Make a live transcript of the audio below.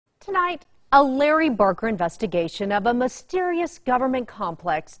Tonight, a Larry Barker investigation of a mysterious government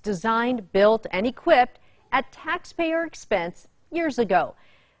complex designed, built, and equipped at taxpayer expense years ago.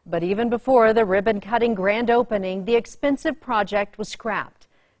 But even before the ribbon-cutting grand opening, the expensive project was scrapped.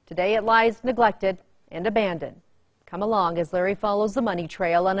 Today it lies neglected and abandoned. Come along as Larry follows the money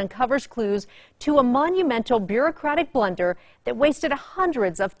trail and uncovers clues to a monumental bureaucratic blunder that wasted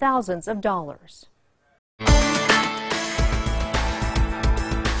hundreds of thousands of dollars.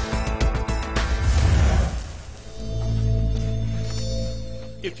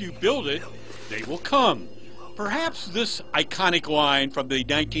 If you build it, they will come. Perhaps this iconic line from the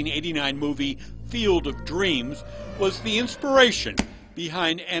 1989 movie Field of Dreams was the inspiration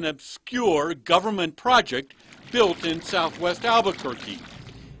behind an obscure government project built in southwest Albuquerque.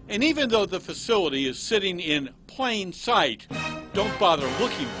 And even though the facility is sitting in plain sight, don't bother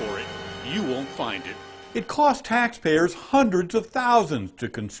looking for it. You won't find it. It cost taxpayers hundreds of thousands to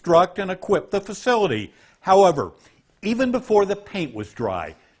construct and equip the facility. However, even before the paint was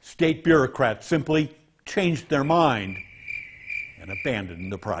dry, state bureaucrats simply changed their mind and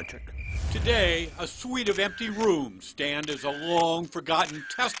abandoned the project. Today, a suite of empty rooms stand as a long-forgotten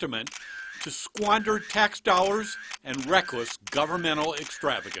testament to squandered tax dollars and reckless governmental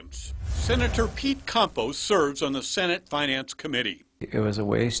extravagance. Senator Pete Campos serves on the Senate Finance Committee. It was a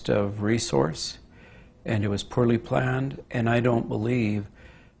waste of resource, and it was poorly planned, and I don't believe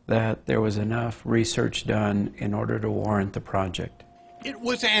that there was enough research done in order to warrant the project. It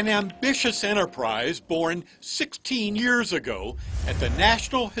was an ambitious enterprise born 16 years ago at the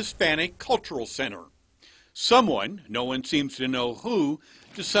National Hispanic Cultural Center. Someone, no one seems to know who,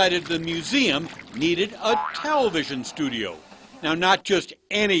 decided the museum needed a television studio. Now, not just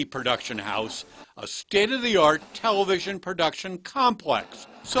any production house, a state-of-the-art television production complex.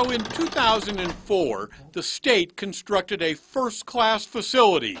 So in 2004, the state constructed a first-class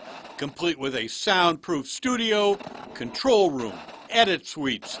facility, complete with a soundproof studio, control room, edit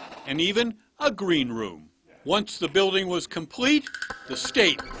suites, and even a green room. Once the building was complete, the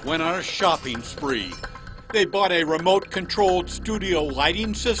state went on a shopping spree. They bought a remote-controlled studio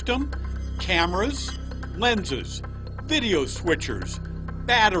lighting system, cameras, lenses, video switchers,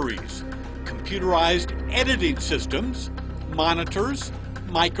 batteries, computerized editing systems, monitors,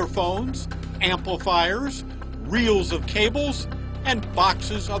 microphones, amplifiers, reels of cables, and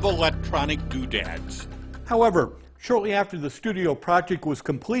boxes of electronic doodads. However, shortly after the studio project was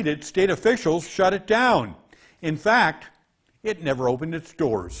completed, state officials shut it down. In fact, it never opened its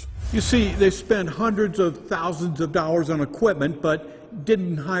doors. You see, they spent hundreds of thousands of dollars on equipment, but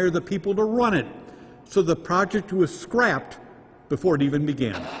didn't hire the people to run it. So the project was scrapped before it even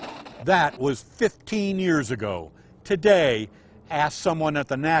began. That was 15 years ago. Today, ask someone at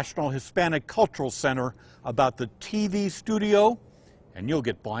the National Hispanic Cultural Center about the TV studio, and you'll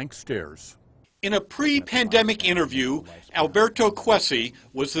get blank stares. In a pre-pandemic interview, Alberto Quessy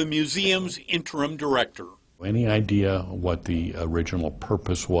was the museum's interim director. Any idea what the original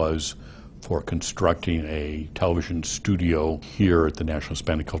purpose was for constructing a television studio here at the National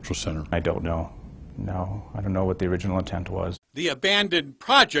Hispanic Cultural Center? I don't know. No, I don't know what the original intent was. The abandoned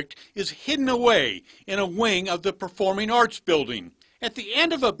project is hidden away in a wing of the Performing Arts Building. At the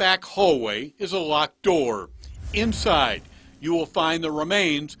end of a back hallway is a locked door. Inside, you will find the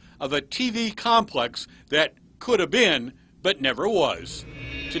remains of a TV complex that could have been, but never was.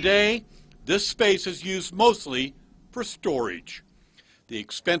 Today, this space is used mostly for storage. The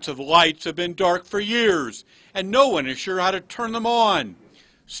expensive lights have been dark for years, and no one is sure how to turn them on.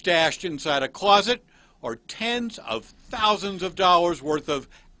 Stashed inside a closet are tens of thousands of dollars worth of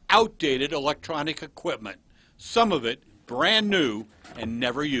outdated electronic equipment, some of it brand new and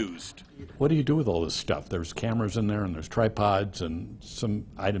never used. What do you do with all this stuff? There's cameras in there and there's tripods and some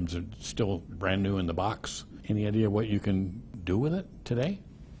items are still brand new in the box. Any idea what you can do with it today?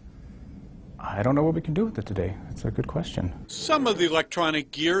 I don't know what we can do with it today. That's a good question. Some of the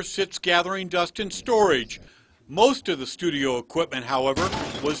electronic gear sits gathering dust in storage. Most of the studio equipment, however,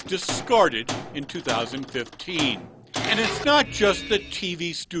 was discarded in 2015. And it's not just the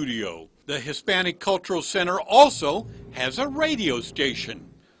TV studio. The Hispanic Cultural Center also has a radio station,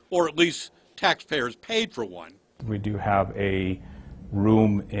 or at least taxpayers paid for one. We do have a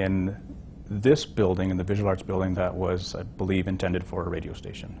room in this building, in the Visual Arts building, that was, I believe, intended for a radio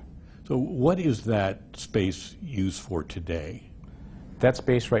station. So what is that space used for today? That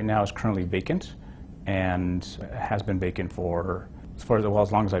space right now is currently vacant and has been vacant for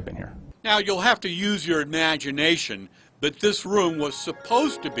as long as I've been here. Now, you'll have to use your imagination, but this room was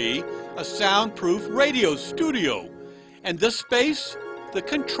supposed to be a soundproof radio studio, and this space, the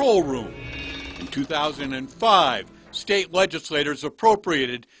control room. In 2005, State legislators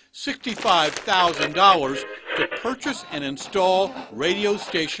appropriated $65,000 to purchase and install radio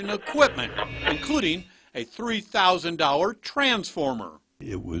station equipment, including a $3,000 transformer.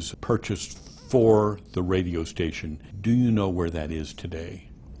 It was purchased for the radio station. Do you know where that is today?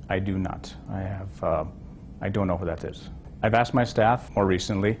 I do not. I don't know who that is. I've asked my staff more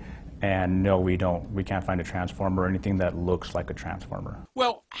recently, and no, we can't find a transformer or anything that looks like a transformer.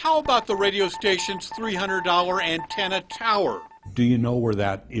 Well, how about the radio station's $300 antenna tower? Do you know where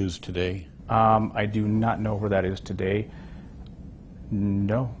that is today? I do not know where that is today.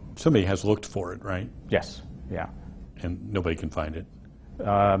 No. Somebody has looked for it, right? Yes, yeah. And nobody can find it.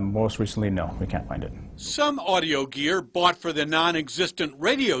 Most recently, no, we can't find it. Some audio gear bought for the non-existent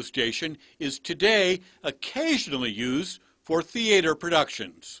radio station is today occasionally used for theater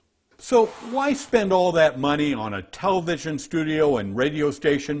productions. So why spend all that money on a television studio and radio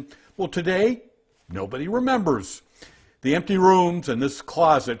station? Well, today, nobody remembers. The empty rooms and this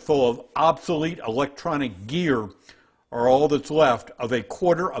closet full of obsolete electronic gear are all that's left of a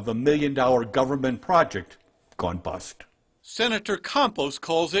 $250,000 government project gone bust. Senator Campos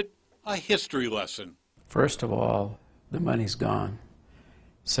calls it a history lesson. First of all, the money's gone.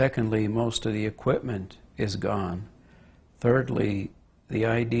 Secondly, most of the equipment is gone. Thirdly, the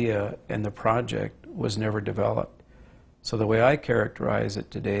idea and the project was never developed. So the way I characterize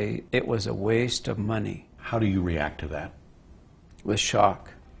it today, it was a waste of money. How do you react to that? With shock.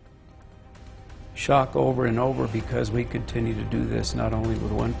 Shock over and over, because we continue to do this not only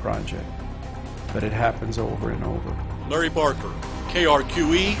with one project, but it happens over and over. Larry Barker,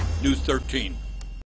 KRQE, News 13.